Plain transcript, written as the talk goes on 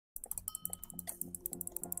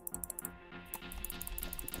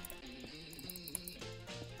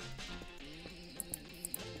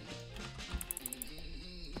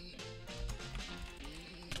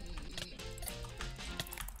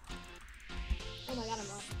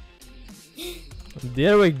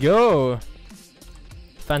There we go.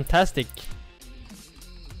 Fantastic.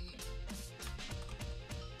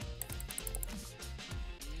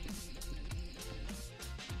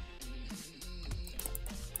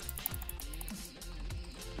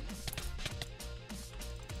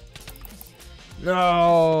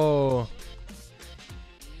 No.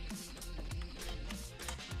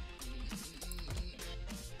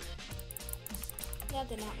 That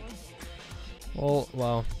did not work. Oh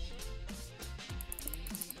wow.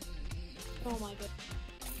 Oh my god.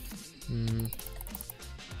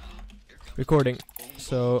 Recording.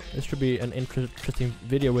 So this should be an interesting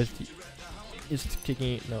video with. Is it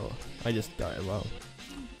kicking? No, I just died. Wow.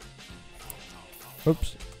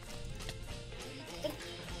 Oops.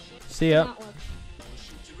 See ya. Did not work.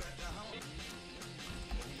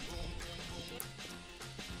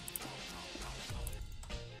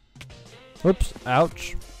 Oops.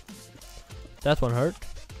 Ouch. That one hurt.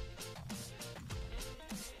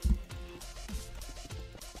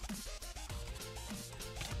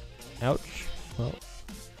 Ouch. Well.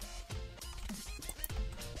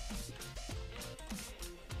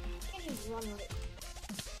 Can't just run with it.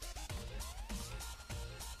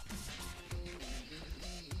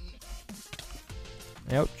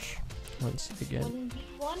 Ouch. Once again.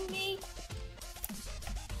 1v1 me.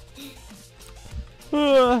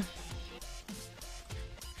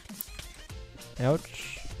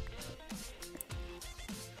 Ouch.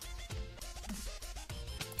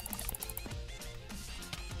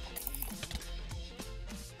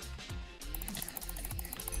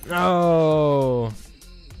 No.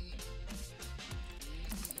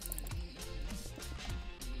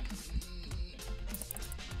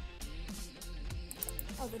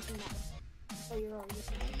 Oh, good thing that. Oh, you're already.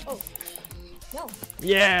 Oh. No.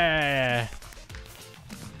 Yeah.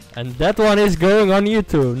 And that one is going on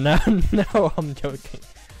YouTube. No, I'm joking.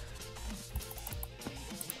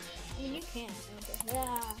 I mean, you can.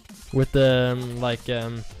 Yeah. With the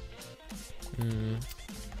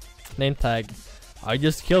name tag, I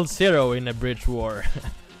just killed Zero in a bridge war.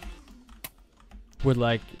 With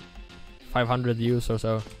like 500 views or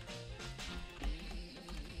so.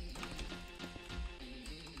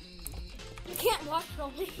 You can't watch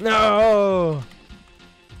only. No.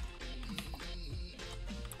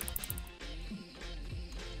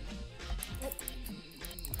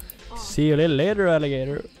 See you a little later,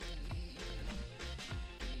 alligator.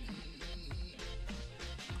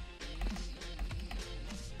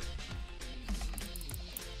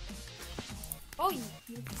 Oh, you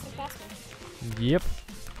so faster. Yep.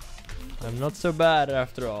 I'm not so bad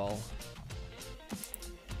after all.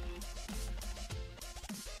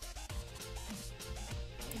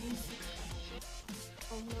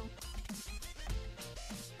 Oh no.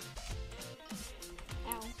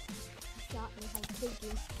 Ow. You shot me. How could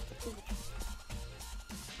you? Ooh.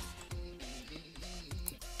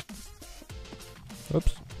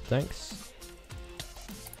 Oops. Thanks.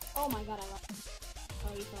 Oh my god, I lost.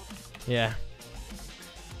 Oh, you fell. Yeah.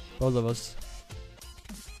 Both of us.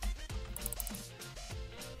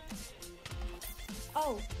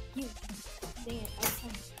 Oh, you. Dang it. I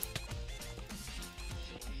was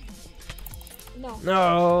No.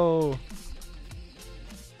 No.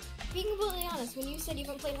 Being completely honest, when you said you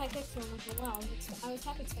haven't played High Pixel in like a while, I was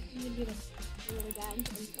half expecting you to be like really bad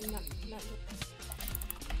and not good.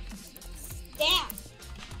 Stab!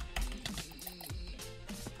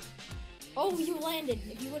 Oh, you landed.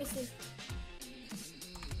 If you would have said.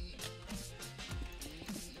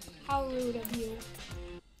 How rude of you.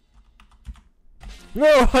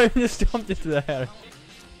 No, I just jumped into the air.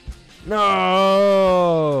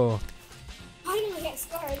 No. Finally got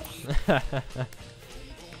scarred.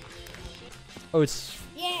 Oh, it's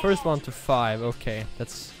Yeah. first one to 5. Okay,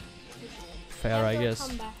 that's fair, I guess.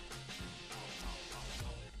 Comeback.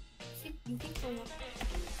 You think so? No.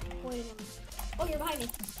 Wait a minute. Oh, you're behind me.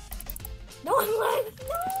 No, I'm alive.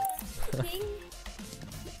 No. Ding.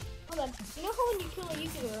 Hold on. You know how when you kill a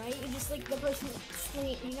YouTuber, right? You just like the person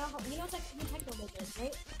scream. You know it's like who techno is,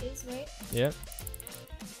 right? Is right? Yeah.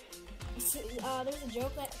 So, there's a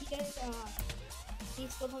joke that he does. He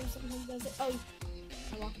sometimes does it. Oh,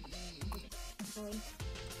 I walk. Going.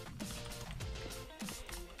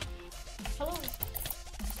 Hello.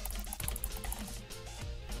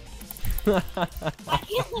 I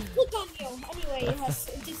can't left click on you. Anyway, it has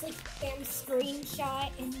just like spam screenshot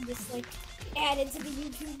and just like added to the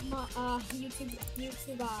YouTube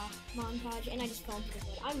montage, and I just fell into the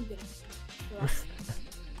hood. I'm good. Trust.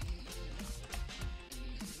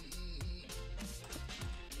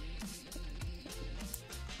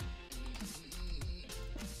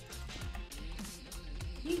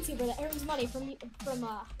 YouTube YouTuber that earns money from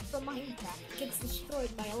Minecraft gets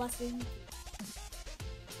destroyed by a lesser YouTuber.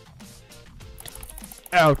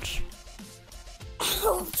 Ouch.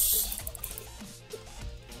 Ouch!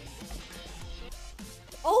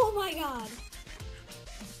 Oh my god!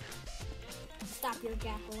 Stop your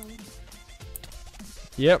gappling.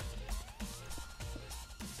 Yep.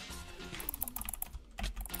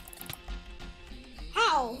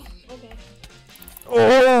 How? Okay.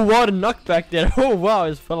 Oh, what a knockback there. Oh wow,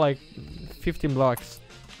 it felt like 15 blocks.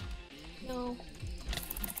 No.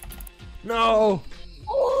 No!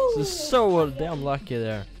 Oh! This is so damn lucky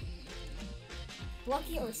there.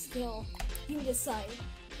 Lucky or skill? You decide.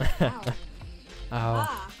 Ow. Ow. Ow.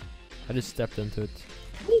 Ah! I just stepped into it.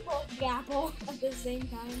 We both gapple at the same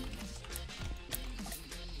time.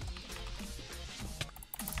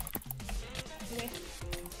 Okay.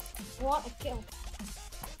 What a kill.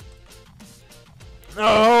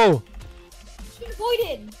 No! She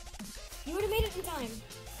avoided! You would have made it in time.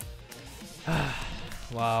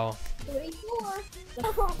 Wow. 3, 4.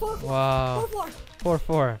 4, 4, 4. Wow. 4, 4.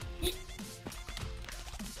 4-4.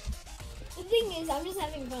 The thing is, I'm just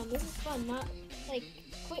having fun. This is fun, not like.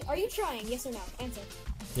 Wait, are you trying? Yes or no? Answer.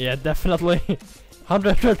 Yeah, definitely. You're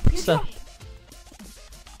 100%. trying.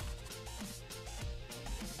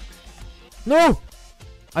 No!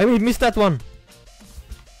 I missed that one.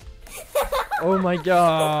 Oh my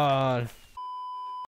god.